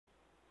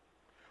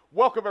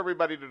Welcome,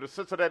 everybody, to the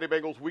Cincinnati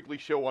Bengals Weekly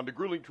Show on the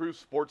Grueling Truth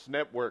Sports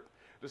Network.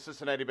 The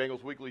Cincinnati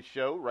Bengals Weekly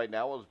Show right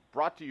now is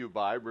brought to you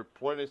by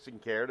Replenishing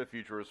Care, the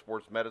future of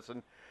sports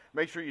medicine.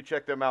 Make sure you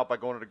check them out by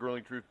going to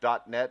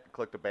thegruelingtruth.net and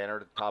click the banner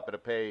at the top of the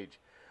page.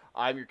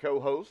 I'm your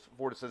co-host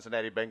for the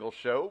Cincinnati Bengals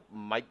Show,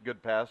 Mike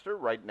Goodpaster.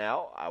 Right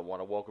now, I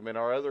want to welcome in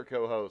our other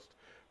co-host.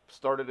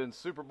 Started in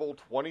Super Bowl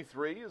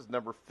 23, is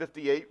number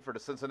 58 for the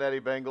Cincinnati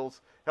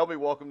Bengals. Help me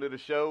welcome to the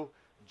show,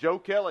 Joe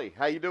Kelly.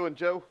 How you doing,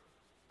 Joe?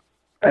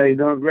 Hey,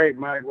 doing great,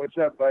 Mike. What's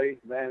up, buddy?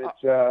 Man,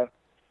 it's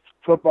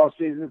football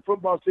season.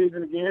 Football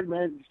season again,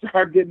 man. You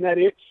start getting that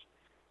itch,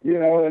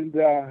 and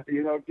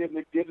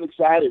getting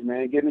excited,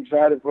 man. Getting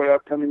excited for the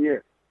upcoming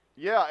year.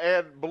 Yeah,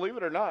 and believe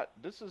it or not,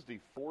 this is the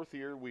fourth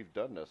year we've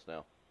done this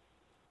now.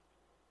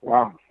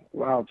 Wow.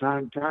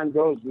 Time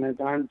goes, man.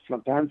 Time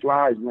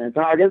flies, man.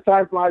 I guess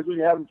time flies when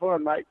you're having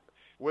fun, Mike.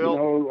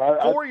 Well,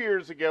 4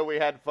 years ago we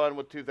had fun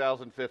with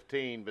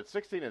 2015, but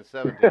 16 and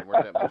 17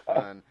 weren't that much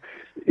fun.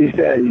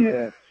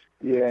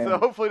 Yeah. So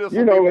hopefully this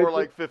will be more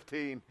like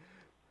 15.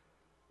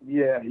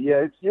 Yeah.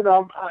 It's we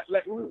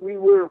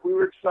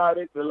were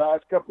excited the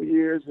last couple of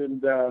years,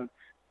 and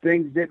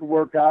things didn't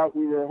work out.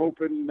 We were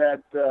hoping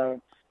that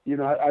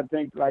I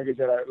think, like I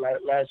said,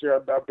 last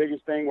year our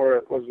biggest thing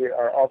was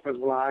our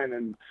offensive line,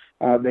 and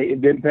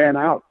it didn't pan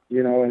out.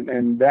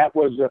 And that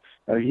was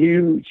a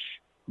huge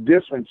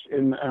difference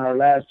in our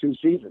last two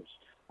seasons.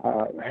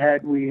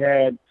 Had we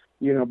had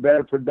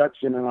better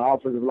production in our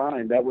offensive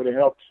line, that would have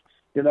helped.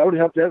 It would have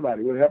helped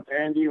everybody. It would have helped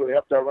Andy. It would have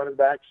helped our running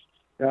backs.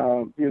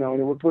 And it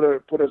would put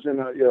us in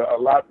a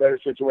lot better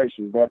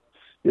situation. But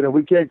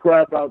we can't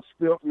cry about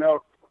spilt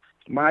milk,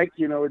 Mike.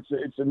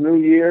 It's a new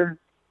year.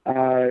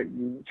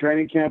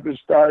 Training camp is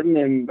starting,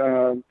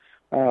 and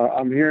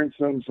I'm hearing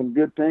some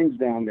good things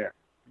down there.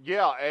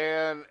 Yeah,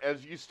 and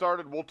as you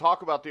started, we'll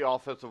talk about the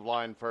offensive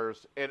line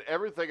first. And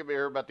everything I've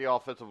heard about the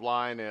offensive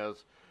line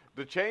is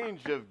the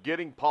change of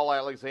getting Paul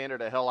Alexander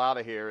the hell out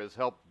of here has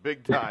helped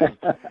big time.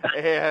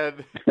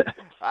 And,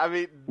 I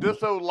mean,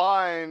 this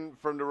O-line,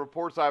 from the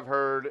reports I've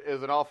heard,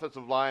 is an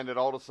offensive line that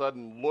all of a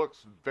sudden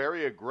looks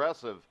very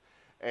aggressive.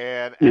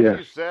 And as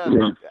you said,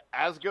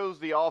 as goes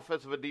the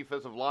offensive and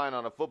defensive line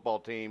on a football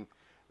team,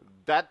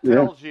 that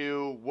tells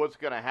you what's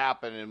going to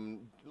happen.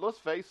 And let's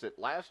face it,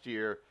 last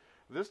year,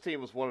 this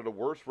team was one of the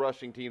worst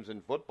rushing teams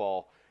in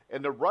football.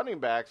 And the running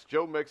backs,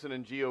 Joe Mixon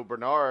and Gio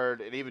Bernard,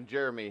 and even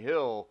Jeremy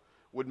Hill,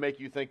 would make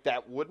you think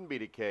that wouldn't be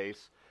the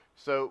case.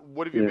 So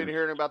what have you been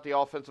hearing about the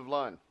offensive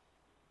line?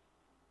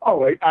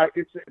 Oh,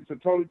 it's a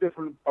totally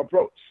different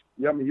approach.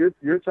 Yeah, I mean,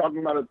 you're talking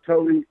about a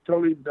totally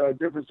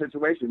different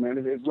situation, man.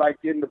 It's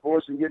like getting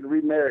divorced and getting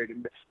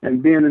remarried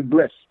and being in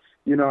bliss.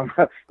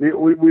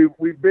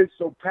 We've been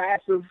so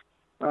passive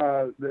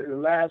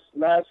the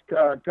last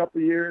couple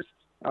of years.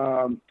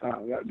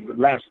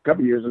 Last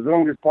couple of years, as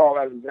long as Paul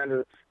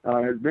Alexander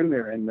has been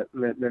there, and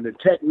the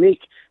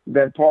technique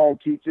that Paul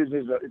teaches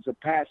it's a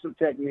passive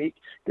technique.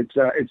 It's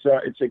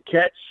a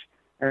catch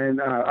and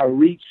a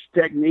reach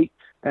technique.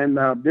 And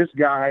this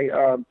guy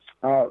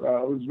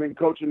who's been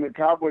coaching the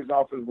Cowboys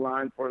offensive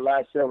line for the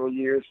last several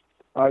years,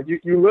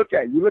 you look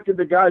at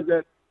the guys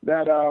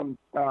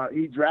that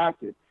he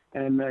drafted,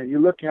 and you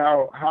look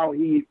how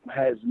he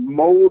has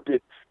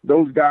molded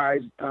those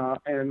guys,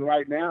 and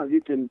right now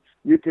you can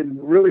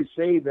really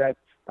say that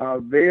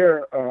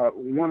they're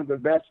one of the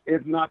best,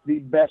 if not the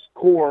best,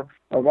 core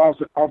of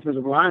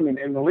offensive linemen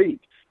in the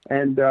league.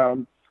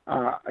 And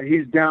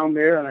he's down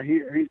there, and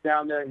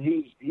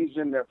he's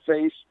in their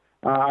face.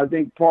 I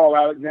think Paul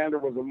Alexander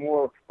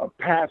was a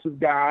passive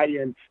guy,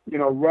 and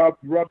rub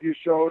your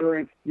shoulder,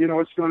 and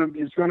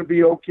it's gonna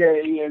be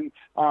okay, and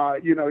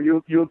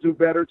you'll do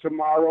better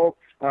tomorrow.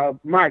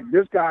 Mike,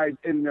 this guy's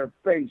in their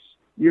face,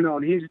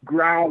 and he's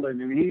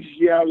growling and he's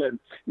yelling,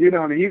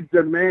 and he's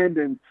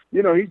demanding,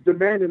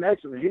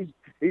 excellence.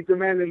 He's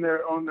demanding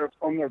on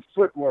their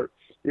footwork,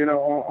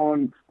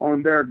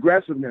 on their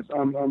aggressiveness,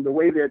 on the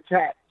way they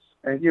attack,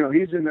 and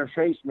he's in their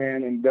face,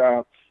 man,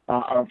 and.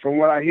 From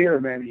what I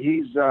hear, man,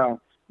 he's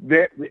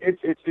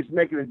it's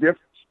making a difference.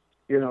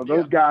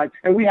 Those guys,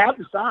 and we have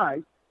the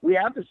size.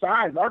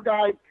 Our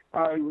guys.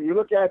 You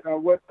look at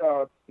you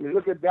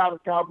look at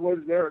Dallas Cowboys,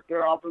 their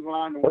offensive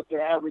line, and what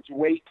their average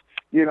weight,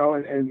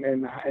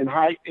 and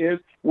height is.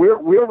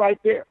 We're right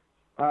there.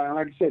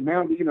 Like I said,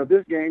 now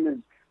this game is.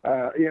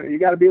 You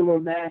got to be a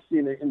little nasty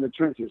in the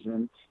trenches,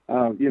 and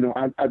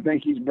I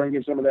think he's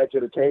bringing some of that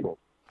to the table.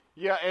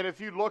 Yeah, and if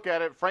you look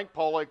at it, Frank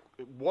Pollock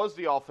was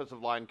the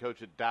offensive line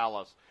coach at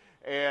Dallas.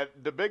 And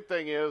the big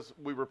thing is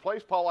we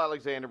replaced Paul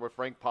Alexander with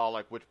Frank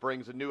Pollock, which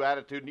brings a new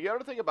attitude. And the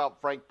other thing about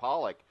Frank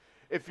Pollock,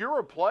 if you're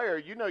a player,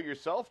 you know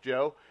yourself,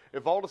 Joe,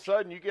 if all of a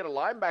sudden you get a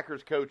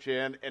linebackers coach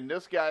in and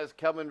this guy's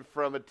coming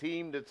from a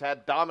team that's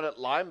had dominant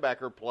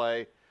linebacker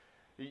play,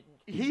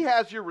 he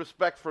has your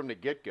respect from the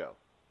get-go.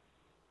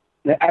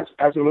 Yeah,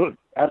 absolutely.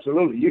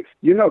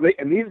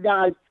 And these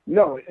guys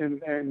know,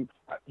 and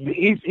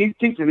he's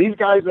teaching. These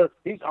guys are.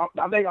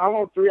 I think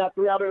almost three out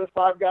of the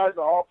five guys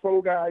are all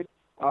pro guys.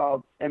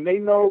 and they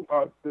know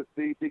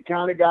the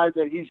kind of guys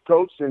that he's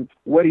coached and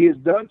what he has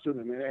done to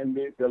them, and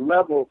the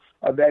level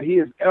that he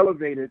has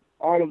elevated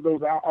all of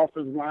those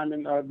offensive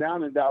linemen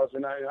down in Dallas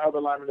and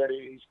other linemen that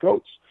he's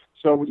coached.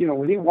 So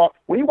when he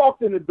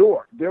walked in the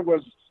door, there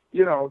was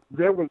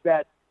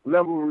that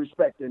level of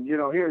respect, and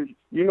here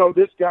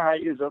this guy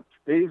he's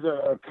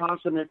a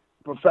consummate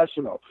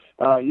professional.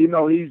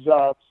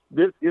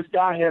 This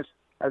guy has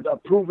a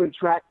proven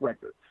track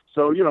record.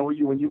 So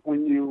when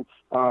you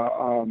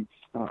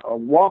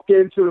walk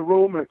into the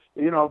room, and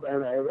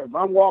if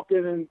I'm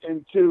walking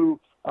into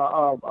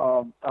a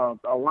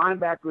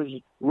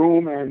linebacker's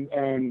room,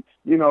 and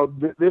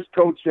this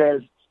coach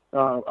has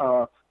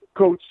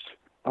coached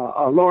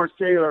Lawrence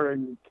Taylor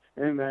and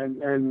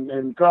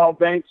Carl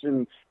Banks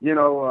and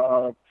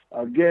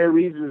Gary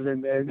Reeves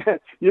and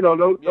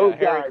those Harry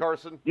guys.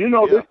 Carson.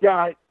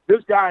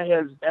 This guy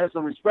has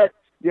some respect.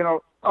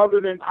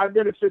 Other than I've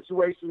been in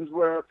situations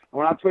where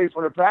when I played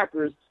for the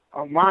Packers,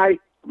 my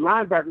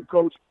linebacker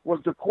coach was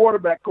the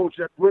quarterback coach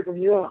at Brigham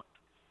Young.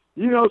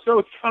 So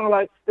it's kind of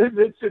like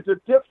it's a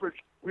different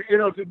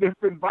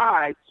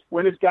vibe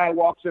when this guy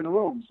walks in the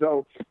room.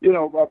 So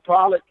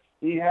Pollard,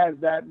 he has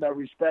that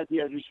respect. He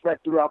has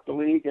respect throughout the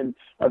league, and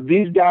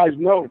these guys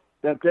know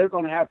that they're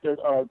going to have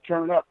to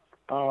turn up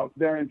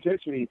their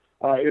intensity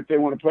if they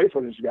want to play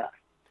for this guy.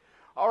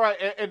 All right,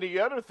 and the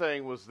other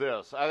thing was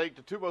this. I think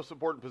the two most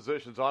important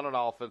positions on an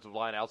offensive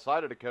line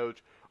outside of the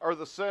coach are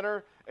the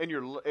center and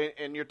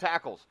your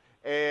tackles.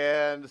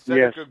 And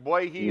Cedric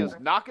Ogbuehi, he is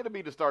not going to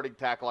be the starting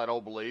tackle, I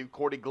don't believe.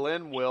 Cordy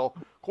Glenn will.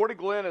 Cordy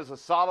Glenn is a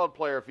solid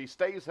player. If he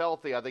stays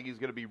healthy, I think he's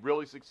going to be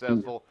really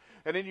successful.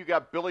 And then you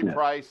got Billy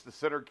Price, the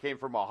center came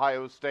from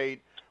Ohio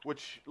State,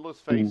 which,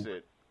 let's face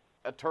it,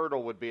 a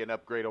turtle would be an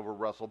upgrade over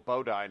Russell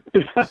Bodine.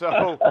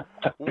 So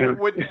when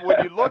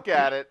you look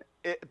at it,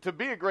 to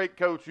be a great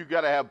coach, you've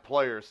got to have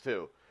players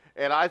too.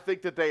 And I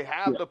think that they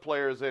have the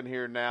players in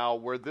here now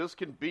where this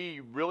can be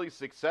really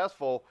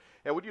successful.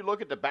 And when you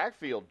look at the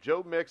backfield,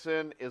 Joe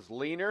Mixon is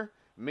leaner,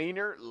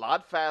 meaner, a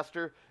lot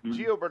faster.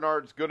 Gio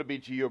Bernard's going to be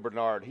Gio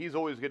Bernard. He's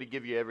always going to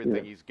give you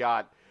everything he's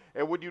got.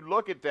 And when you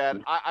look at that,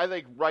 I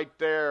think right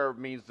there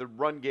means the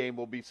run game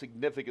will be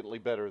significantly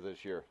better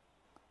this year.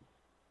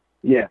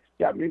 Yeah.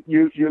 I mean,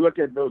 you look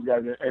at those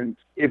guys, and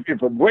if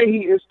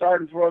Ogbuehi is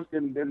starting for us,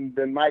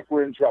 then Mike,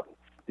 we're in trouble.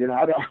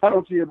 I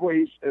don't see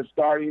Ogbuehi is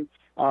starting.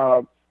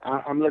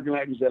 I'm looking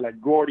at, you said,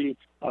 like Gordy,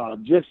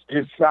 just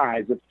his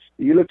size. If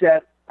you look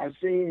at, I've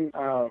seen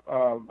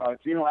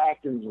Geno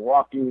Atkins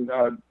walking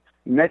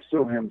next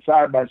to him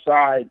side by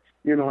side,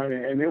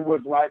 and it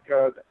was like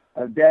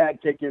a dad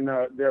taking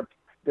their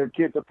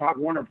kid to Pop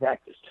Warner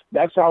practice.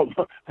 That's how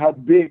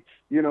big,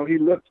 he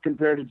looks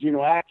compared to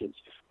Geno Atkins.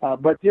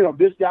 But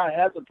this guy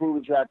has a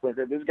proven track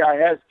record. This guy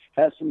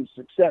has some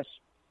success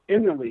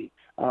in the league.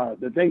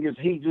 The thing is,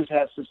 he just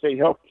has to stay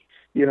healthy,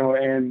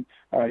 and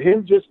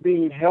him just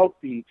being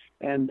healthy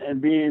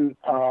and being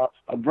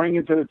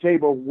bringing to the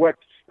table what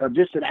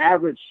just an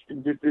average,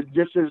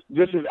 just as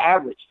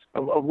average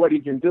of what he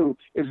can do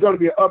is going to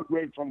be an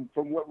upgrade from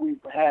what we've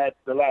had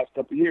the last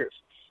couple of years.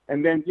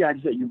 And then, like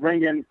I said, you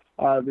bring in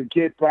the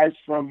kid Price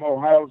from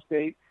Ohio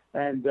State,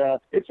 and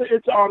it's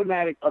an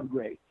automatic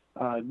upgrade.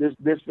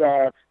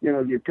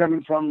 You're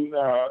coming from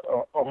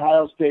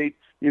Ohio State,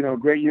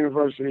 great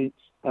university,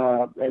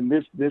 and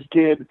this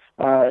kid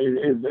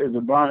is been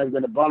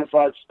a bona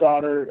fide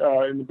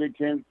starter in the Big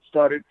Ten.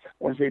 Started, I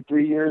want to say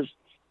 3 years,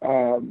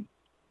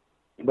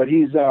 but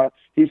he's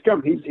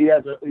coming. He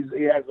has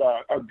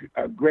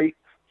a great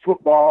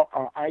football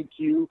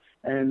IQ,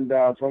 and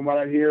from what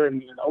I hear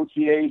in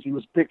OTAs, he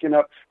was picking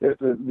up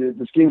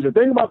the schemes. The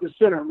thing about the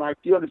center, Mike,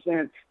 you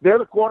understand, they're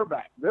the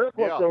quarterback. So,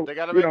 they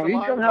got to make the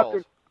line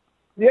calls.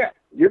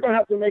 You're going to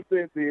have to make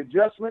the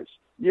adjustments.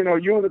 You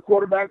and the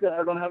quarterback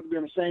are going to have to be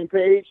on the same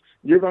page.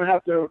 You're going to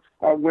have to,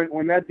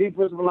 when that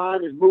defensive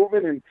line is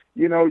moving and,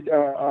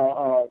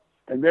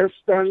 and they're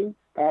stunning,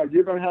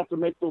 you're going to have to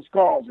make those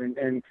calls.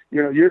 And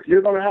you're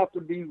going to have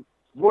to be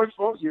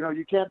voiceful.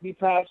 You can't be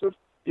passive,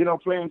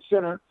 playing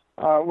center.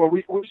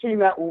 We've seen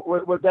that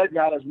what that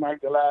got us,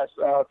 Mike, the last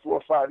 4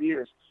 or 5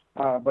 years.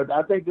 But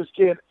I think this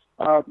kid,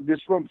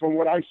 just from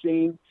what I've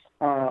seen,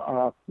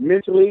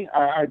 mentally,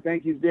 I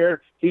think he's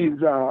there. He's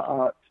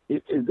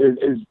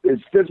his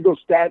physical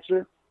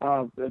stature.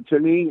 To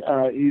me,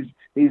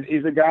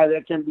 he's a guy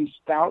that can be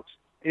stout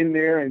in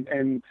there,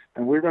 and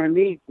we're going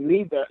to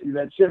need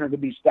that center to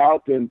be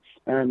stout and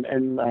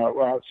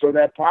so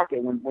that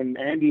pocket when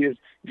Andy is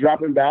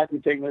dropping back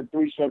and taking a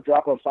 3-step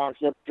drop or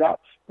 5-step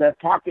drop, that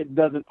pocket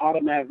doesn't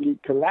automatically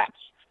collapse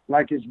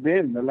like it's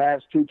been the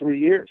last 2-3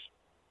 years.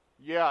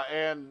 Yeah,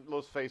 and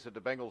let's face it,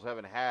 the Bengals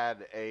haven't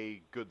had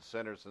a good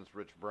center since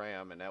Rich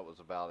Bram, and that was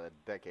about a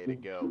decade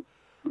ago.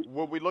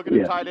 When we look at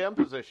the tight end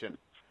position,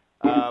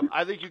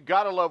 I think you've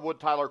got to love what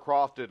Tyler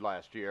Kroft did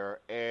last year,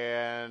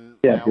 and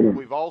now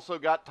we've also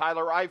got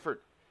Tyler Eifert.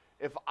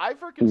 If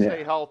Eifert can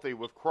stay healthy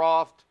with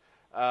Kroft,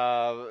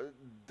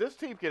 this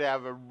team could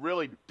have a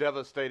really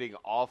devastating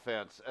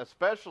offense,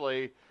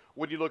 especially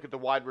when you look at the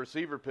wide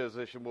receiver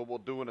position, what we'll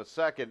do in a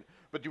second.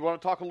 But do you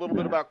want to talk a little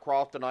bit about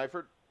Croft and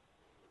Eifert?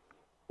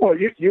 Well,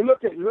 you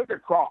look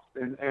at Croft,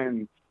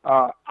 and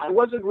I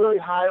wasn't really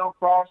high on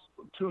Croft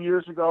 2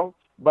 years ago,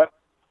 but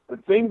the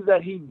things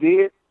that he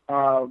did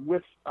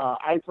with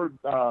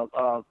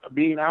Eifert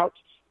being out,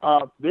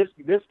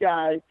 this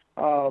guy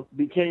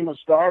became a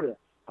starter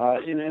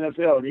in the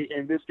NFL,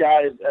 and this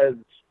guy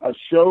has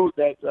showed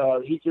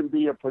that he can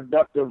be a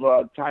productive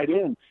tight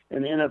end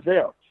in the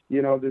NFL.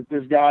 You know,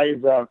 this guy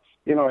is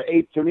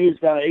to me, he's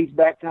got an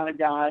H-back kind of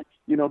guy,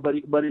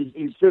 but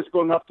he's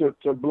physical enough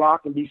to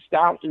block and be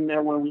stout in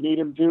there when we need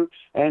him to.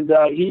 And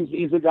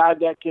he's a guy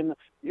that can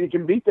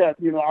beat that,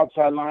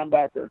 outside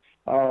linebacker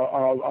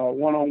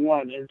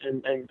one-on-one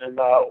and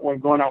when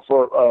going out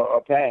for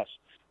a pass.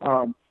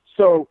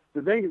 So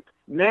the thing is,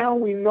 now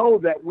we know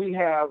that we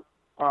have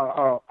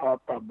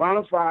a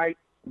bona fide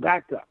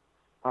backup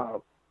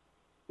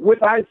with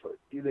Eifert.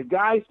 The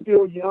guy's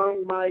still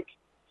young, Mike.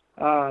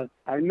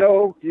 I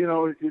know,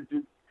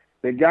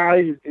 the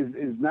guy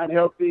is not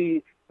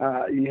healthy.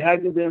 He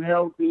hasn't been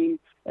healthy.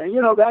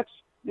 And, that's,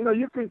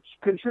 you can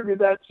contribute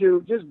that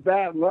to just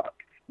bad luck.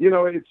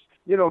 It's,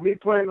 me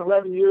playing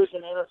 11 years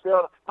in the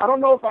NFL. I don't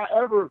know if I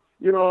ever,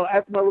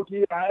 after my rookie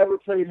year, I ever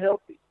played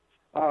healthy.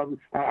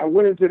 I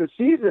went into the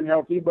season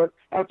healthy, but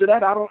after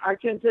that, I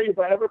can't tell you if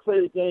I ever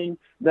played a game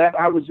that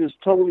I was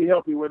just totally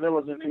healthy where there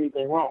wasn't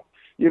anything wrong.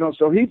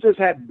 So he just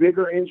had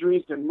bigger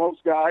injuries than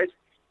most guys.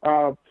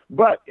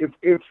 But if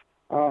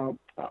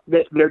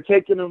they're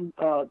taking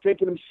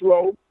him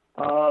slow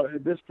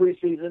this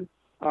preseason,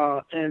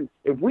 and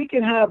if we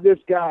can have this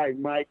guy,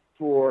 Mike,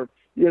 for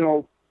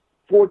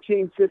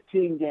 14,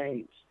 15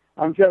 games,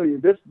 I'm telling you,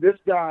 this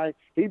guy,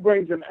 he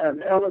brings an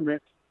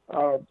element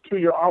to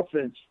your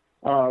offense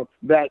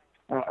that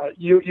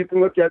you can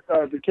look at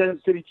the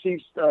Kansas City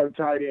Chiefs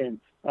tight end,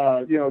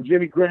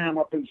 Jimmy Graham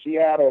up in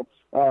Seattle.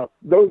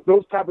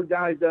 Those type of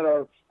guys that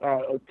are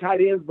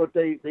tight ends, but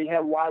they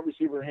have wide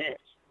receiver hands.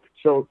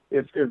 So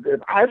if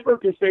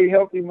Eifert can stay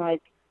healthy,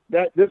 Mike,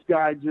 this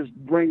guy just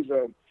brings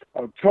a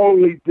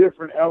totally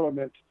different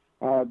element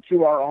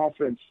to our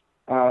offense,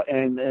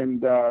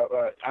 and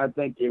I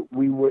think it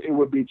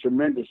would be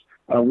tremendous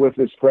with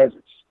his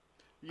presence.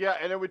 Yeah,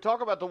 and then we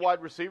talk about the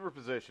wide receiver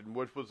position,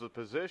 which was a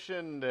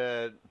position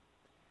that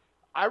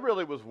I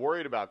really was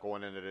worried about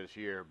going into this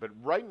year. But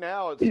right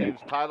now it seems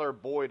Tyler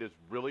Boyd has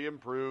really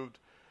improved.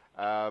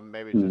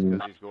 Maybe it's just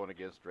because he's going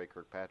against Drake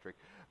Kirkpatrick.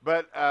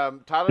 But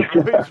Tyler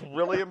Boyd's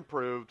really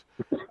improved.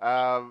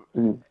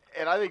 And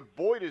I think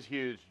Boyd is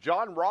huge.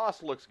 John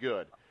Ross looks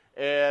good.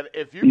 And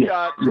if you've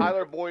got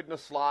Tyler Boyd in the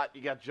slot,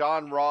 you got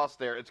John Ross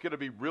there, it's going to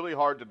be really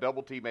hard to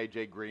double-team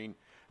A.J. Green.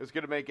 It's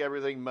going to make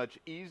everything much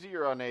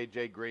easier on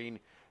A.J. Green.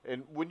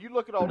 And when you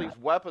look at all these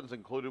weapons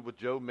included with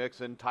Joe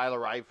Mixon,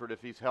 Tyler Eifert,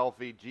 if he's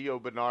healthy,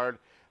 Gio Bernard,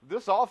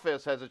 this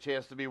offense has a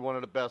chance to be one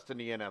of the best in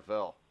the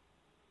NFL.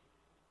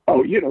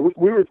 Oh,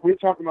 we were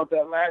talking about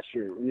that last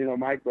year,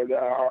 Mike, but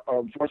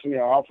unfortunately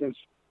our offense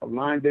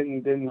line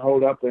didn't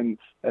hold up, and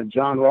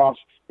John Ross,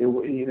 it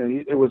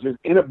was his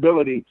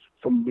inability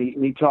from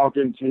me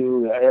talking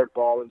to Eric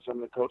Ball and some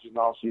of the coaches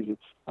all season,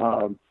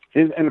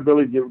 his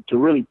inability to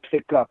really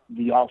pick up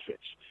the offense.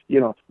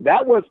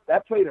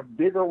 That played a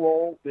bigger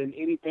role than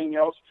anything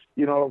else.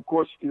 Of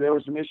course, there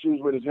were some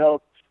issues with his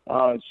health,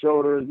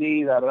 shoulder,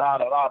 knee,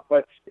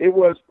 but it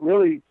was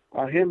really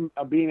him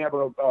being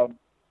able to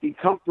be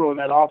comfortable in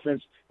that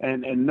offense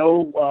and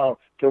know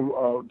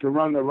to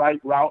run the right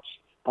routes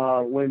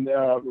when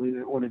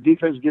the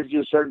defense gives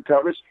you a certain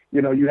coverage.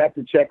 You have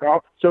to check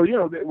off. So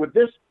with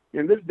this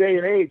in this day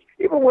and age,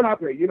 even when out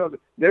there,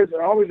 there's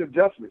always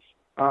adjustments,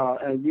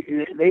 and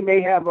they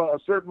may have a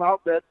certain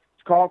route that's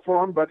called for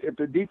them, but if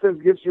the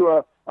defense gives you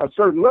a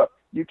certain look,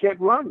 you can't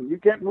run. You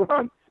can't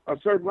run a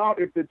certain route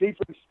if the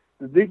defense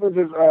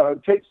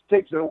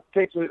takes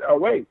it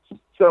away.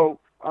 So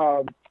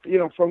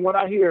from what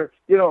I hear,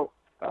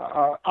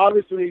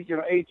 obviously,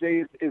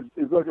 AJ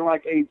is looking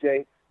like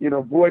AJ.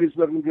 Boyd is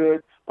looking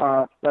good.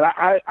 But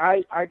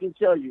I can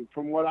tell you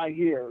from what I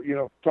hear,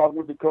 talking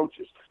with the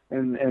coaches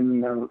and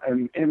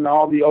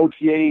all the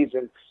OTAs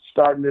and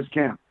starting this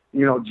camp,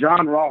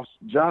 John Ross,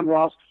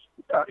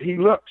 he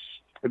looks.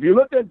 If you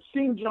looked at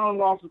seeing John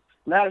Ross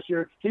last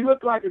year, he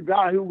looked like a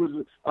guy who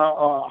was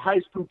a high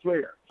school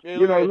player. He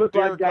looked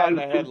like a guy in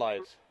the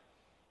headlights.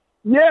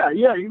 Yeah,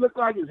 he looked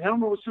like his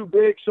helmet was too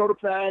big, shoulder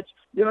pads.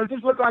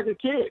 Just looked like a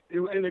kid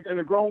in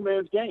a grown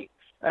man's game.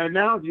 And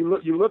now if you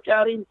look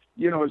at him,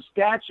 his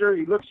stature,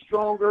 he looks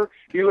stronger.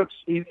 He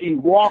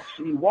walks.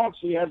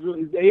 He has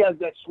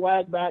that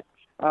swag back.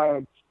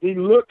 He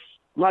looks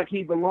like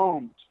he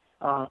belongs.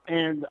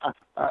 And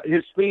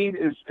his speed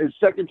is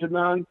second to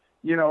none.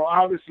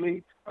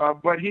 Obviously,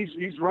 but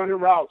he's running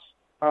routes.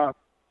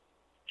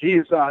 He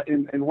is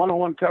in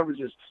one-on-one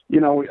coverages.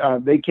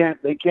 They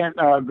can't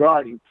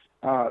guard him.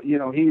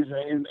 He's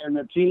in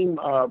the team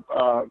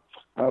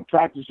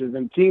practices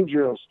and team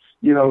drills.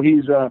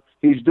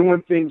 He's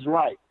doing things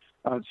right.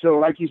 So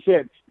like you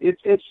said,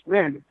 it's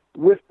man,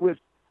 with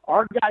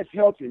our guys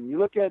healthy. You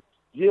look at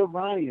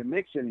Giovanni and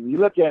Mixon, and you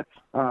look at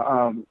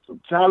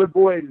Tyler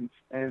Boyd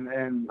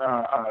and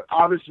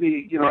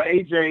obviously, you know,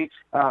 AJ,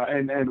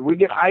 and we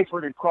get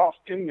Eifert and Croft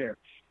in there,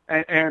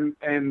 and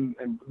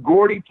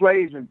Gordy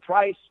plays and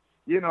Price,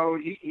 you know,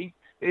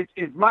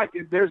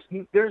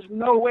 there's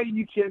no way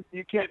you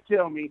can't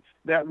tell me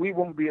that we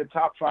won't be a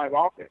top 5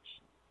 offense.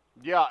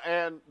 Yeah,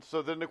 and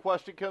so then the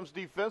question comes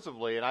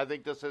defensively, and I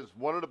think this is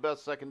one of the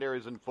best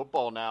secondaries in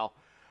football now.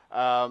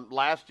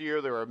 Last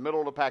year, they were a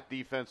middle-of-the-pack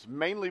defense,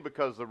 mainly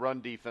because the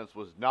run defense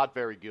was not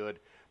very good.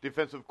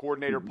 Defensive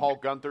coordinator Paul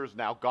Gunther is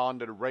now gone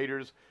to the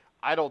Raiders.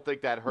 I don't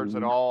think that hurts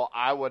at all.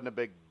 I wasn't a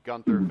big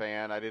Gunther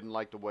fan. I didn't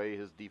like the way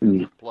his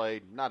defense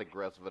played. Not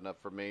aggressive enough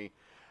for me.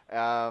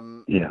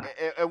 And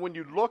when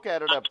you look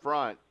at it up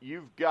front,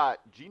 you've got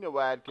Geno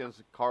Atkins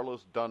and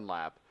Carlos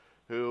Dunlap,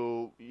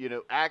 who, you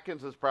know,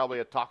 Atkins is probably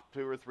a top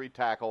 2 or 3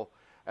 tackle.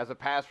 As a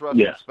pass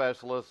rushing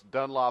specialist,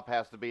 Dunlap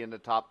has to be in the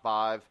top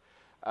 5.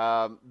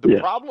 The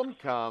problem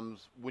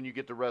comes when you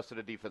get the rest of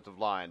the defensive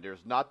line.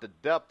 There's not the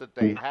depth that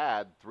they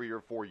had 3 or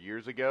 4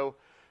 years ago.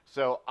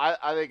 So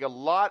I think a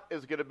lot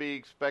is going to be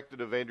expected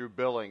of Andrew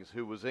Billings,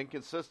 who was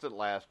inconsistent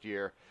last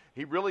year.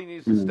 He really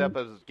needs to step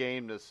up his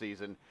game this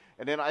season.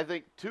 And then I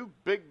think 2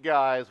 big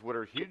guys what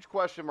are huge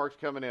question marks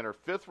coming in are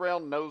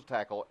 5th-round nose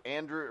tackle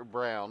Andrew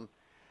Brown.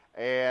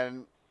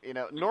 And, you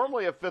know,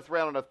 normally a 5th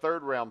round and a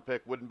 3rd round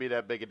pick wouldn't be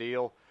that big a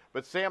deal.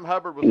 But Sam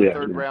Hubbard was a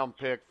 3rd round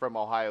pick from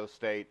Ohio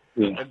State.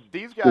 And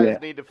these guys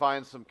need to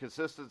find some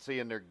consistency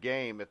in their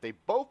game. If they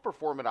both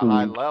perform at a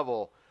high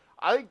level,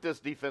 I think this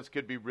defense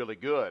could be really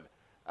good.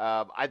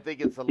 I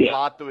think it's a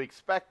lot to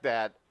expect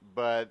that,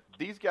 but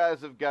these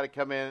guys have got to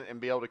come in and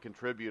be able to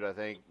contribute, I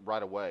think,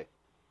 right away.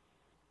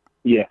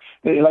 Yeah,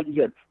 like you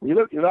said, when you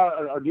look at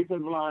our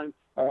defensive line,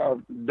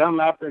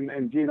 Dunlap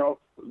and Geno,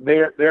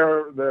 they're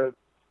the,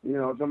 you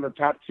know, some of the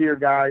top tier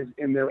guys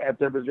at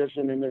their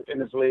position in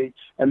this league,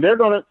 and they're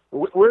gonna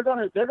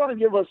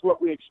give us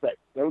what we expect.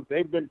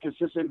 They've been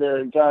consistent their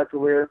entire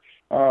career.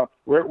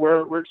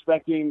 We're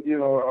expecting, you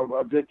know,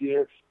 a big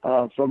year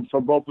from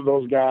both of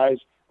those guys.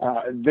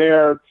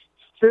 They're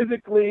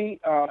physically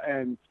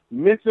and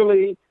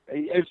mentally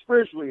and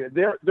spiritually,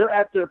 they're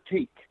at their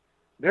peak.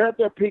 They're at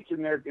their peak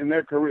in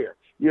their career.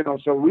 You know,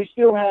 so we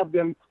still have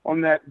them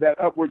on that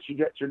upward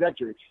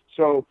trajectory.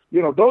 So,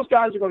 you know, those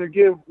guys are going to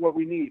give what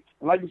we need.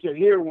 And like you said,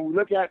 here, when we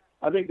look at,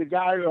 I think the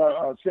guy,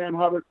 Sam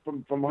Hubbard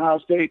from Ohio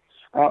State,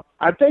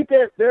 I think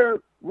they're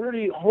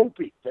really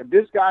hoping that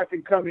this guy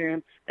can come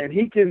in and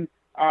he can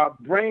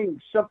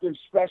bring something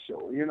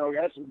special. You know, he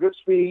has some good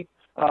speed.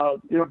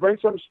 You know, bring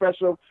something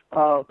special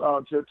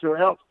to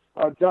help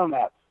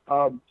Dunlap.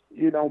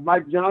 You know,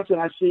 Mike Johnson,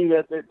 I see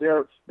that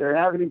they're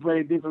having him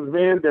play defensive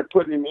end. They're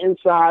putting him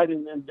inside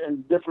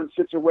in different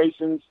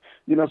situations.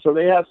 You know, so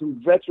they have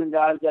some veteran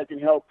guys that can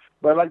help.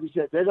 But like you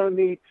said, they're going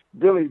to need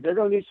Billy. They're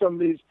going to need some of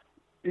these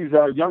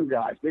young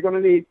guys. They're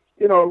going to need,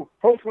 you know,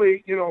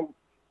 hopefully, you know,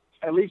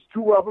 at least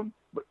 2 of them.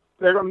 But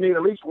they're going to need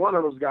at least one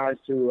of those guys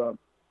to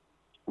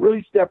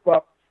really step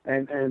up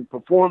and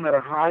perform at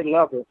a high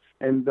level.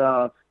 And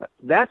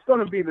that's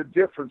going to be the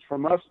difference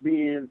from us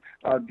being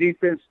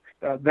defense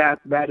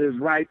that is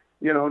right,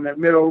 you know, in that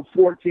middle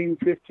 14,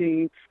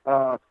 15,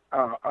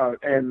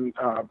 and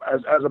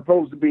as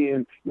opposed to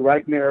being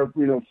right there,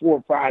 you know,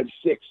 4, 5,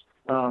 6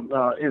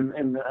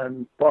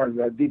 in part of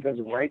the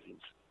defensive rankings.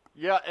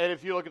 Yeah, and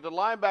if you look at the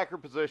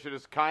linebacker position,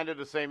 it's kind of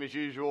the same as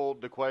usual.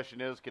 The question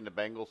is, can the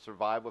Bengals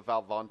survive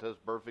without Vontaze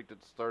Burfict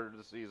at the start of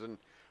the season?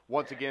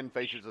 Once again,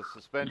 faces a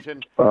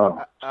suspension.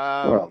 Man.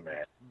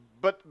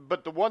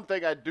 But the one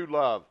thing I do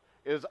love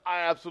is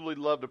I absolutely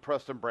love the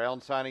Preston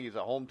Brown signing. He's a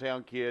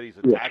hometown kid. He's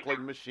a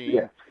tackling machine.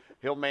 Yeah.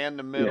 He'll man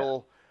the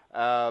middle.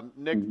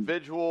 Nick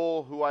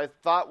Vigil, who I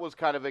thought was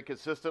kind of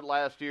inconsistent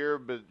last year,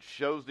 but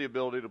shows the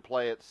ability to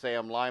play at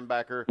Sam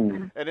linebacker.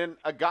 And then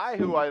a guy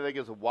who I think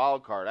is a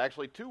wild card,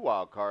 actually 2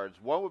 wild cards.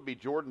 One would be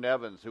Jordan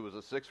Evans, who was a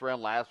 6th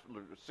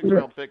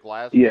round pick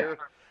last year.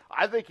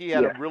 I think he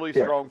had a really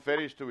strong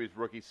finish to his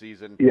rookie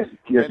season.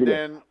 And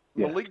then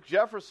Malik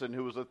Jefferson,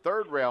 who was a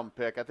 3rd round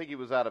pick, I think he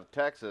was out of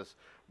Texas,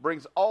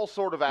 brings all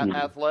sort of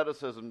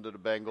athleticism to the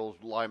Bengals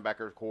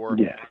linebacker core.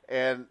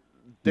 And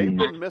they've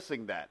been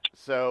missing that.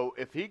 So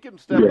if he can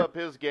step up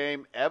his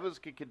game, Evans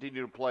can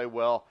continue to play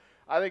well.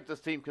 I think this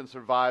team can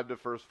survive the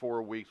first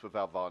 4 weeks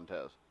without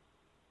Vontaze.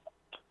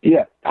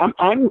 Yeah,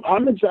 I'm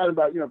excited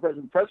about, you know,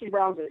 Preston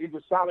Brown. He's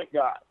a solid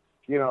guy.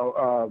 You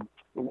know,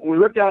 when we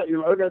look at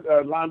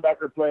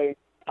linebacker play,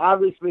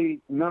 obviously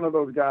none of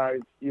those guys,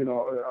 you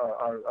know,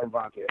 are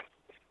Vontaze.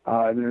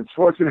 And it's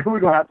fortunate we're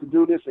going to have to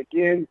do this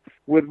again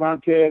with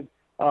Vontaze.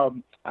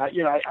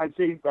 I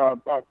see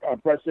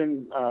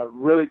Preston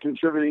really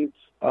contributing,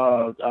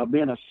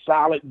 being a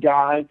solid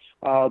guy.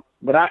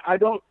 But I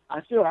don't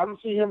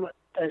see him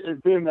as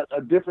being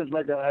a difference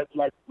maker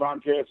like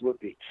Vontaze would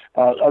be.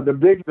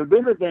 The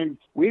bigger thing,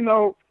 we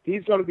know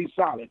he's going to be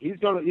solid. He's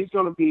going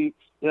to be,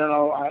 you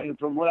know,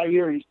 from what I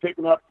hear, he's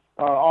picking up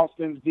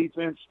Austin's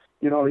defense.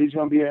 You know, he's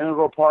going to be an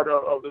integral part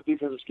of the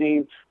defensive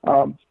scheme.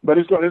 But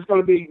it's going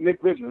to be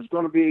Nick Vigil. It's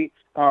going to be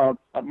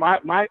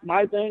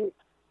my thing.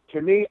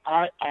 to me,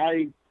 I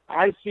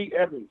see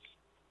Evans.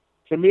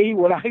 To me,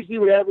 when I see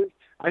with Evans,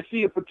 I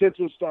see a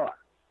potential star.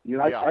 You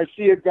know, I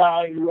see a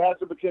guy who has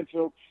the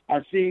potential.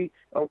 I see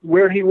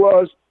where he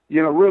was,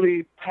 you know,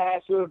 really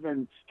passive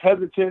and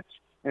hesitant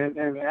and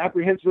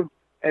apprehensive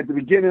at the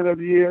beginning of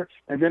the year.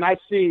 And then I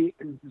see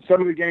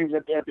some of the games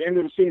at the end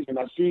of the season,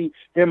 I see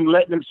him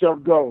letting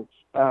himself go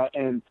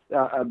and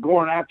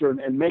going after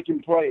and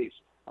making plays.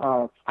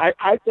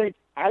 I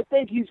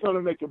think he's going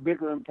to make a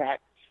bigger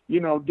impact, you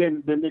know,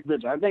 than Nick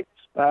Vincent. I think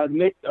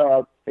Nick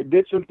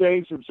did some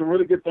things, some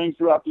really good things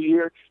throughout the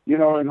year, you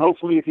know, and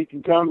hopefully if he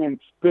can come and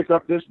pick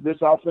up this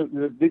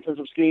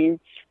defensive scheme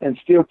and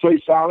still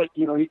play solid,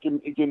 you know, he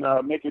can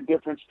make a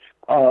difference.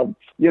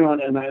 You know,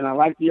 and I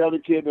like the other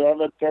kid, the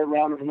other third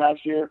rounder from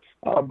last year.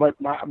 But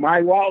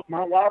my wild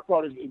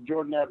card is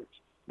Jordan Evans.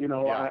 You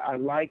know, I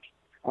like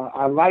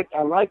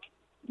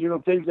you know,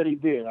 things that he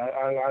did.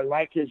 I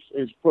like his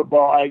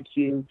football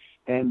IQ,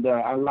 and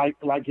I like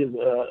his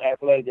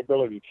athletic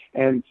ability.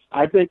 And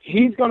I think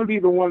he's going to be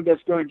the one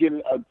that's going to get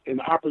an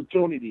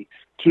opportunity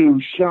to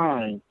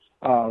shine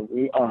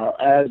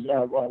as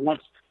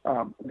once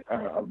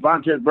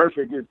Vontaze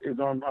Burfict is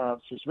on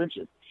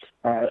suspension.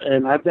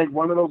 And I think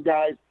one of those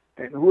guys,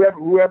 and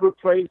whoever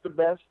plays the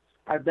best,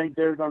 I think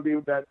there's going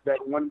to be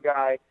that one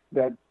guy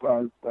that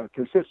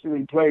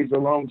consistently plays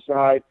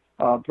alongside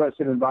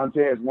Preston and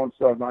Vontaze once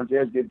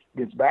Vontaze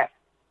gets back.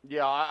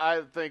 Yeah,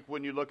 I think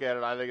when you look at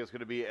it, I think it's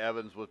going to be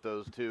Evans with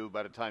those two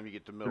by the time you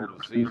get to middle of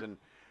the season.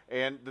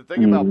 And the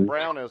thing about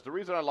Brown is, the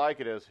reason I like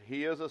it is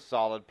he is a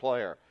solid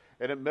player.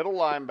 And at middle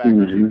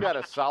linebacker, you've got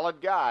a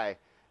solid guy,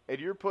 and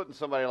you're putting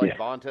somebody like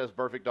Vontaze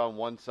Burfict on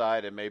one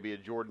side and maybe a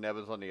Jordan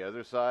Evans on the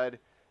other side.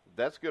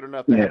 That's good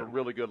enough to have a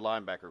really good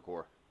linebacker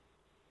core.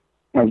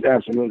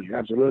 Absolutely.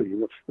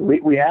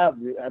 We have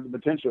the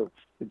potential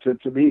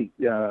to be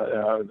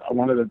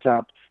one of the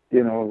top.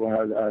 You know,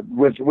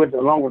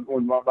 along with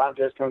when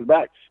Vontaze comes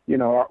back, you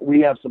know, we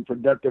have some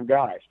productive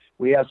guys.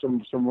 We have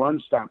some run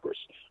stoppers.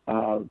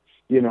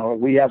 You know,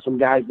 we have some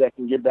guys that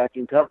can get back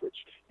in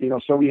coverage. You know,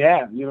 so we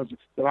have. You know,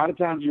 a lot of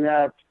times you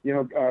have, you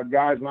know,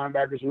 guys,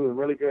 linebackers who are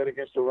really good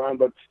against the run,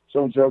 but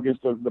so-and-so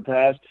against the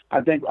pass. I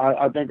think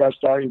our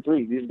starting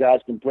three, these guys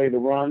can play the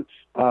run,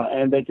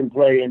 and they can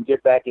play and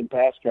get back in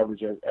pass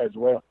coverage as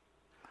well.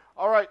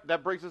 All right,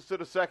 that brings us to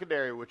the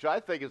secondary, which I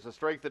think is the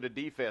strength of the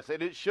defense,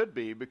 and it should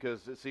be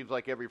because it seems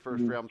like every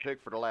first-round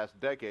pick for the last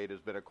decade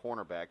has been a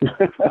cornerback.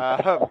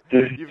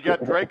 You've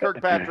got Dre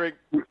Kirkpatrick,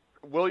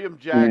 William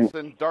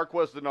Jackson,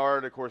 Darqueze Dennard,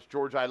 and, of course,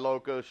 George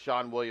Iloka,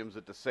 Sean Williams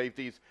at the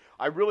safeties.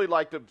 I really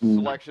like the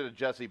selection of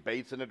Jesse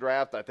Bates in the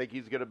draft. I think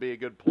he's going to be a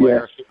good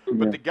player.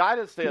 But the guy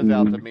that stands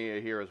out to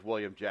me here is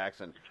William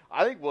Jackson.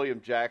 I think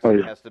William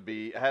Jackson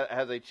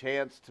has a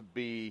chance to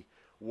be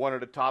one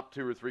of the top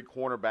 2 or 3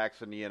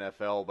 cornerbacks in the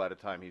NFL by the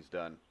time he's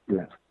done.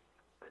 Yeah.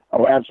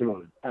 Oh,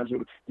 absolutely.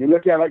 You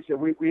look at, like I said,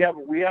 we have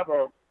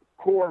a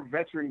core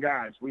veteran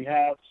guys. We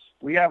have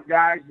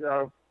guys,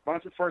 a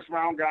bunch of first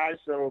round guys.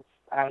 So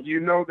you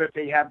know that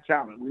they have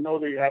talent. We know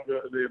they have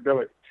the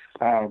ability.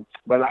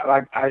 But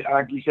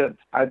like you said,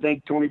 I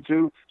think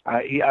 22.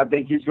 I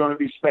think he's going to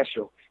be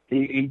special.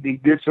 He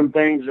did some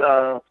things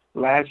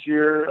last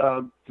year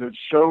to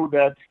show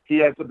that he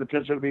has the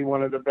potential to be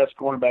one of the best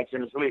cornerbacks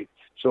in this league.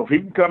 So if he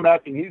can come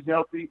back and he's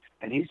healthy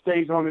and he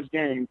stays on his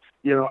game,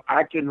 you know,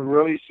 I can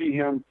really see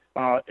him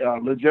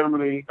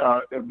legitimately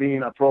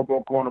being a Pro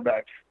Bowl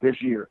cornerback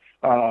this year.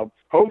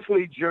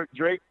 Hopefully,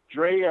 Dre.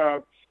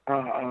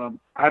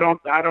 I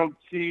don't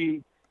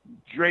see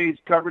Dre's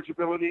coverage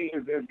ability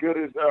as good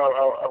as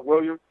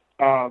William,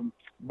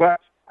 but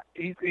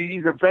he's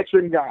a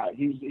veteran guy.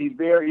 He's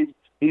there.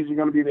 He's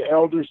going to be the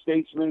elder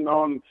statesman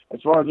on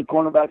as far as the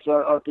cornerbacks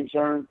are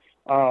concerned.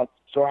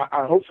 So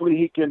I hopefully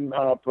he can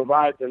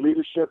provide the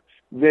leadership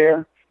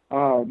there.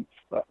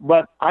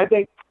 But I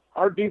think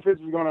our defense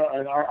is going to,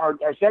 and our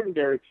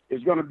secondary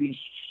is going to be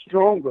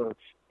stronger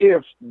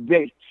if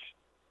Bates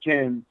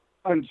can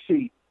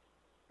unseat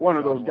one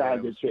of those guys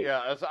that's it.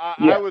 Yeah,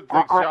 I would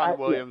think Sean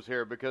Williams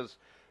here because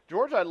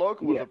George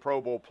Iloka was a Pro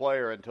Bowl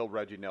player until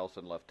Reggie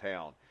Nelson left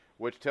town,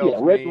 which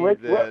tells me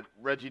that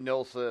Reggie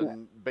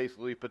Nelson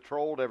basically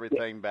patrolled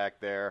everything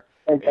back there.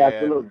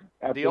 Absolutely.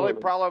 The only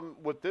problem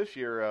with this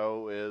year,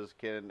 is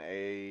can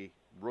a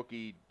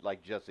rookie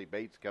like Jesse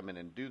Bates come in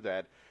and do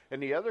that?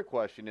 And the other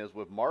question is,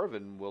 with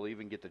Marvin, will he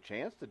even get the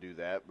chance to do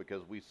that?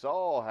 Because we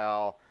saw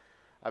how,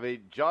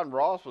 John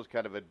Ross was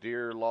kind of a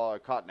deer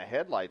caught in the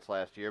headlights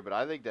last year, but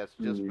I think that's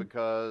just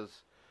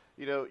because,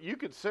 you know, you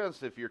could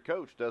sense if your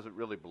coach doesn't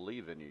really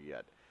believe in you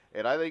yet.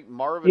 And I think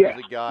Marvin is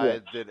a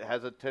guy that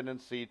has a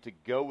tendency to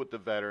go with the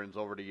veterans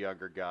over the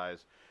younger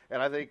guys.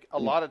 And I think a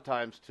lot of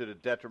times to the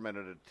detriment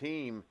of the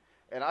team.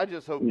 And I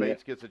just hope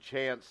Bates gets a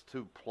chance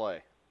to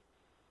play.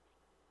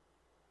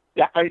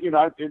 Yeah, it's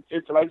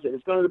like I said,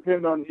 it's going to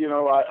depend on,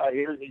 I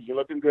hear you're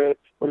looking good,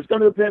 but it's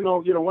going to depend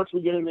on, once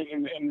we get in the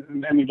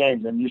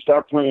games and you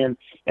start playing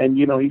and,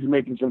 he's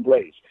making some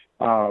plays.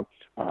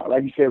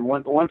 like you said,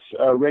 once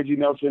Reggie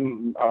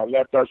Nelson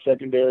left our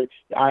secondary,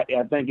 I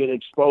think it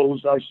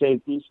exposed our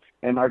safeties,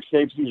 and our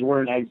safeties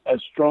weren't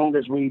as strong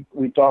as we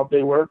thought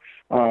they were.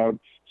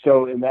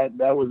 So, and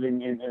that was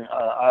in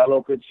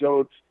Iloka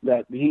showed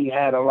that he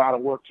had a lot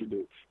of work to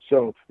do.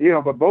 So,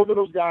 but both of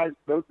these guys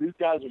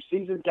are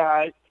seasoned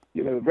guys,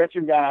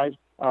 veteran guys.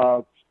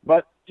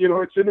 But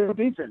it's a new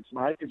defense,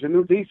 Mike. It's a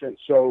new defense.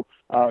 So,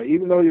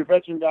 even though you're a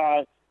veteran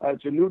guy,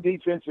 it's a new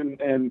defense,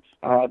 and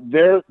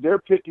they're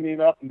picking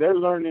it up, and they're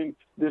learning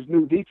this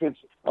new defense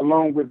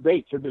along with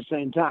Bates at the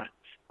same time.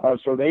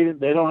 So they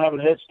don't have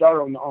a head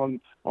start on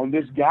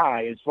this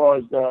guy as far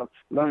as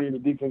learning the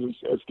defensive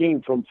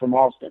scheme from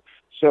Austin.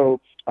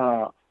 So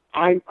I'm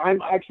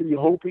actually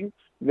hoping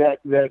that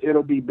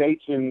it'll be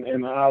Bates and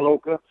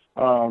Iloka.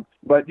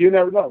 But you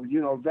never know.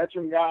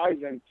 Veteran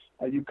guys, and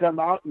you come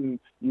out and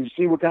you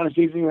see what kind of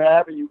season you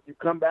have, and you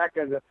come back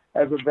as a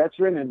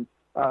veteran, and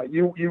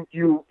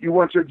you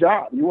want your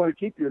job. You want to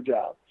keep your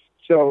job.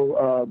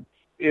 So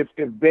if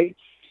Bates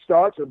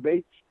starts or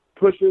Bates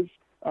pushes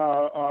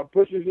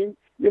him,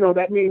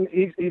 that means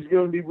he's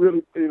going to be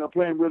really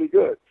playing really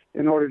good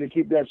in order to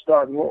keep that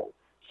starting role.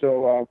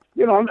 So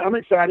I'm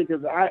excited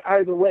because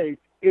either way,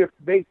 if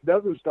Bates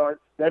doesn't start,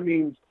 that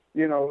means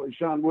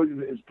Sean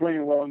Williams is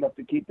playing well enough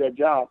to keep that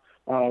job.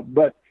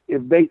 But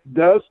if Bates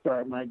does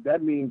start, Mike,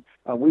 that means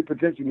we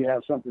potentially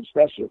have something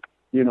special,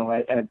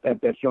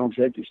 at that strong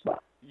safety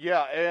spot.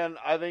 Yeah, and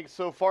I think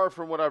so far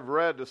from what I've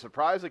read, the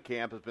surprise at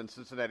camp has been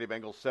Cincinnati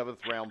Bengals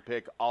 7th-round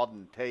pick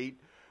Auden Tate,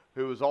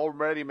 who is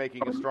already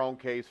making a strong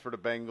case for the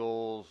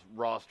Bengals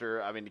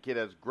roster. I mean, the kid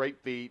has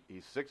great feet.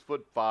 He's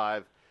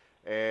 6'5",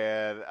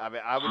 and I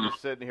mean, I was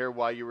just sitting here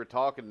while you were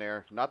talking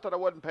there. Not that I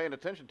wasn't paying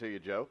attention to you,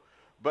 Joe,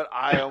 but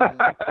I'm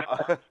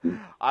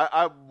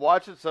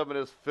watching some of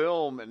this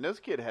film, and this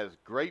kid has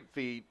great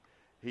feet.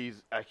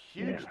 He's a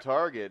huge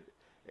target,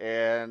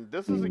 and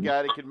this is a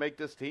guy that can make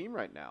this team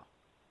right now.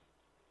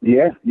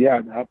 Yeah,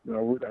 that's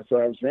what I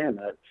was saying.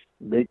 That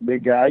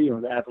big guy,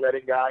 the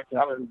athletic guy,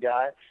 talented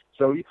guy.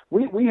 So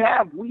we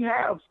have,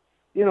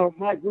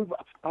 Mike.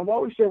 I've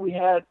always said we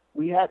had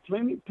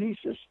plenty of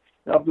pieces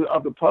of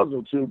the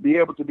puzzle to be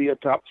able to be a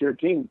top tier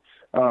team.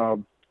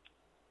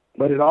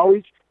 But it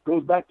always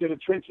goes back to the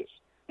trenches.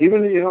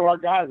 Even our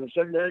guys, the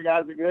secondary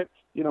guys are good.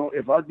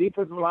 If our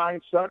defensive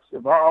line sucks,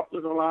 if our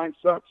offensive line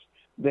sucks,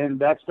 then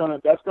that's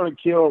gonna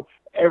kill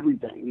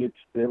everything.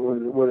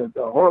 With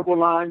a horrible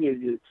line,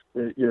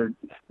 your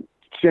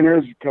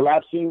centers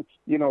collapsing.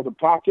 The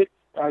pocket.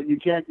 You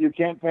can't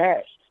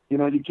pass.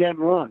 You can't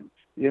run.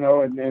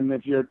 And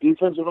if your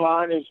defensive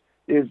line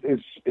is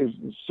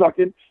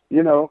sucking,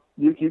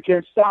 you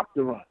can't stop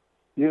the run.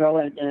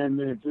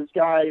 And if this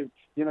guy,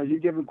 you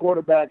give the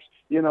quarterbacks,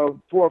 4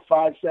 or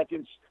 5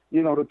 seconds,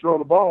 to throw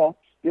the ball,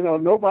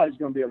 nobody's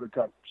going to be able to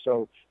cover.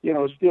 So,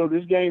 still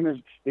this game is,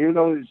 even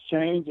though it's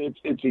changed,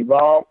 it's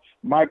evolved.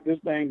 Mike, this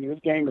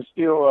game is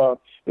still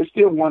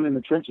one in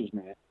the trenches,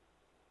 man.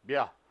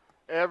 Yeah.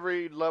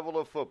 Every level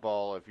of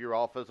football, if your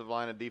offensive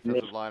line and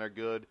defensive line are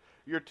good,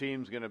 your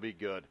team's going to be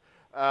good.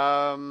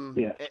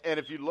 And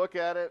if you look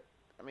at it,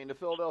 I mean, the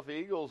Philadelphia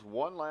Eagles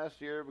won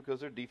last year because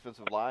their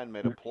defensive line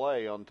made a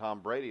play on Tom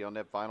Brady on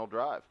that final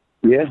drive.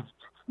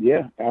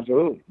 Yeah,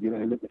 absolutely.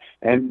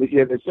 And they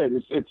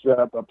said it's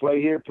a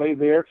play here, play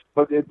there,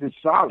 but it's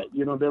solid.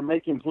 They're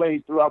making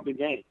plays throughout the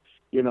game.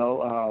 These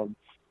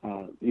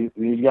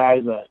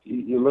guys,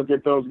 you look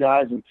at those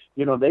guys, and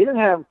they didn't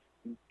have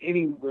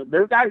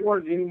their guys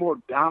weren't any more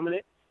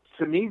dominant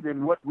to me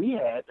than what we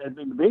had in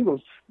the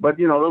Bengals. But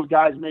those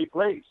guys made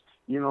plays.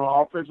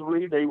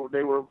 Offensively, they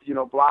were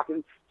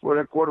blocking for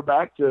their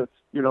quarterback to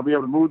be able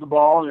to move the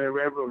ball, and they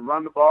were able to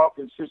run the ball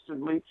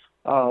consistently.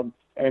 And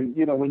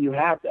when you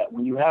have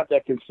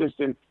that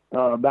consistent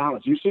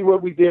balance, you see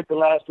what we did the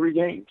last 3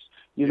 games.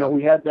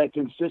 We had that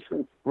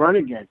consistent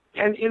running game,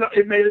 and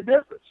it made a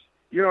difference.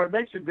 It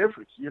makes a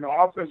difference.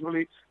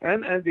 Offensively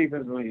and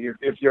defensively,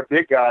 if your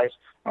big guys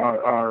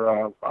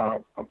are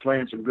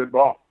playing some good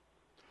ball.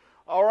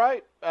 All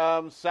right.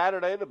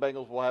 Saturday, the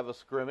Bengals will have a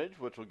scrimmage,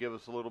 which will give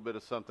us a little bit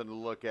of something to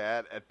look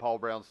at Paul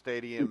Brown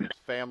Stadium. It's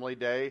family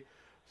day.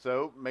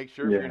 So make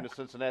sure if you're in the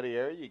Cincinnati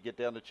area, you get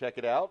down to check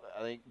it out.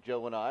 I think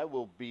Joe and I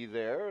will be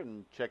there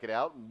and check it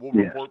out, and we'll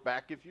report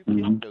back if you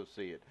can't go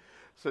see it.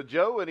 So,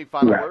 Joe, any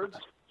final words?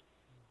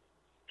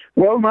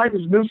 Well, Mike,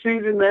 it's new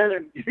season, man,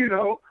 and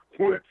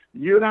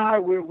you and I,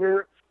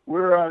 we're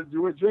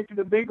drinking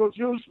the Bengal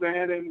juice,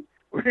 man, and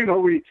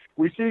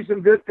we see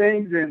some good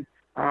things, and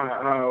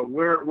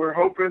we're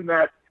hoping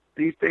that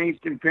these things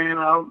can pan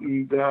out,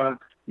 and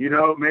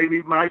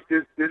maybe, Mike,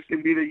 this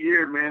can be the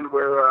year, man,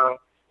 where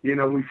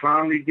we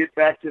finally get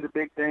back to the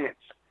big dance.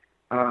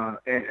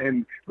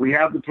 And we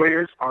have the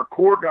players. Our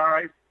core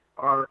guys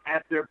are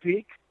at their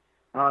peak.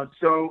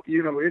 So,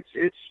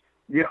 it's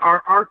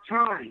our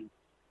time.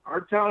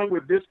 Our time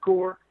with this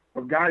core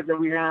of guys that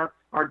we have,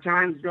 our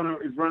time is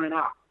running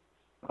out.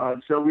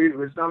 So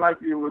it's not like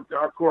with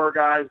our core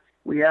guys,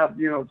 we have,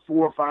 4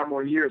 or 5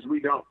 more years. We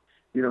don't.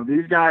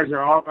 These guys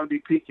are all going to be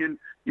peaking,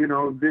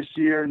 this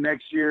year,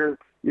 next year,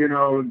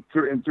 in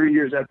 3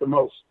 years at the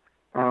most.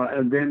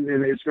 and then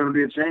it's going to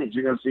be a change.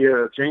 You're going to see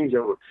a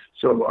changeover.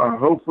 So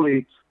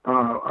hopefully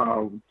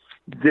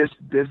this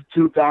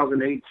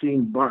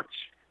 2018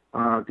 bunch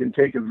can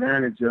take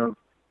advantage of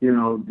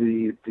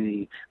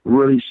the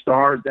really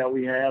stars that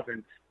we have,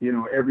 and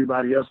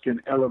everybody else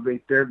can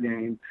elevate their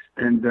game,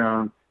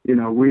 and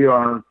we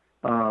are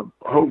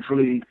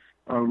hopefully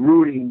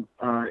rooting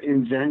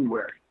in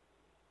January.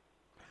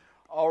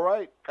 All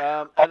right.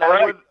 And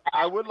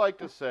I would like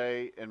to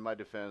say, in my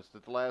defense,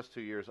 that the last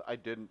 2 years I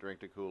didn't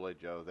drink the Kool-Aid,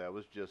 Joe. That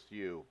was just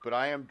you. But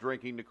I am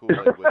drinking the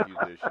Kool-Aid with you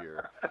this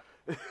year.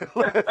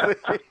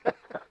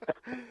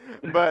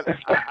 But,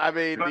 I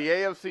mean, the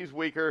AFC's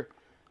weaker.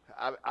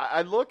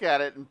 I look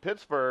at it in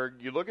Pittsburgh.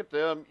 You look at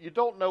them. You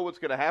don't know what's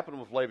going to happen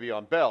with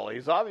Le'Veon Bell.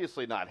 He's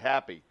obviously not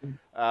happy.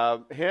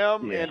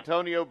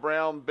 Antonio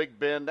Brown, Big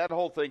Ben, that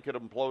whole thing could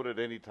implode at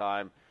any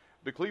time.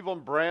 The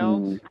Cleveland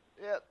Browns,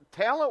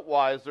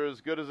 talent-wise, they're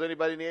as good as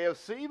anybody in the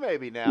AFC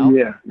maybe now.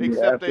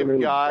 Except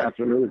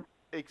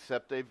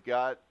they've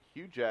got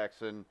Hugh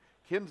Jackson,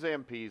 Ken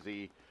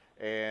Zampese,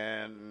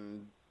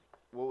 and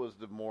what was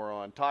the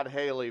moron? Todd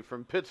Haley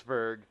from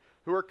Pittsburgh,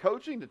 who are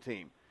coaching the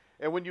team.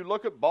 And when you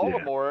look at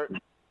Baltimore,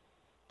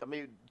 I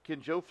mean,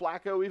 can Joe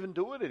Flacco even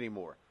do it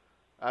anymore?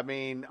 I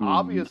mean,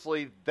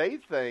 obviously they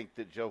think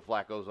that Joe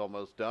Flacco's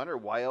almost done, or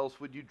why else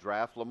would you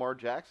draft Lamar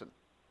Jackson?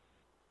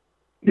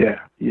 Yeah.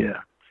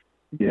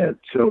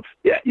 So,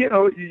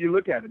 you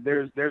look at it.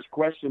 There's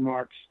question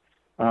marks.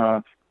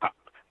 I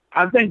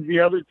think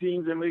the other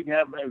teams in the league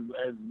have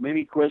as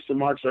many question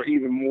marks or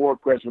even more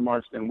question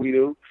marks than we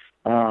do.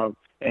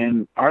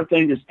 And our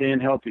thing is staying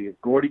healthy. If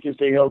Gordy can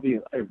stay healthy,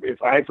 if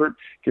Eifert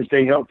can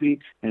stay healthy,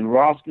 and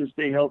Ross can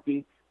stay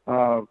healthy,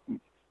 I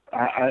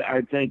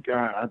think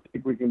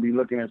we can be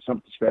looking at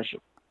something special.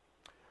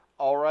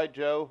 All right,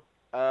 Joe.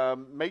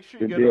 Make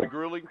sure you go to The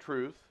Grueling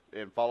Truth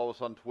and follow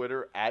us on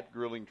Twitter at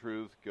Grueling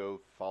Truth. Go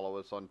follow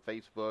us on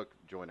Facebook.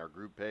 Join our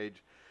group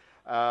page.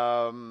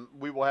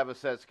 We will have a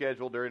set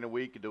schedule during the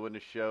week, doing the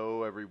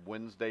show every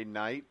Wednesday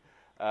night.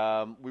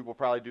 We will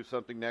probably do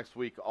something next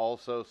week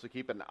also, so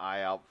keep an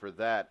eye out for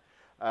that.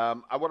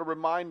 I want to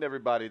remind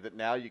everybody that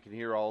now you can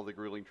hear all the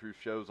Grueling Truth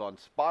shows on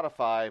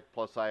Spotify,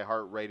 plus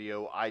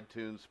iHeartRadio,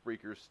 iTunes,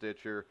 Spreaker,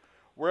 Stitcher.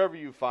 Wherever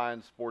you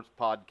find sports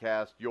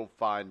podcasts, you'll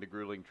find The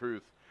Grueling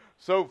Truth.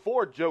 So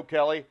for Joe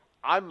Kelly,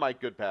 I'm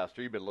Mike Goodpaster.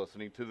 You've been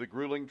listening to The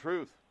Grueling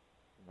Truth,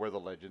 where the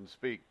legends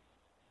speak.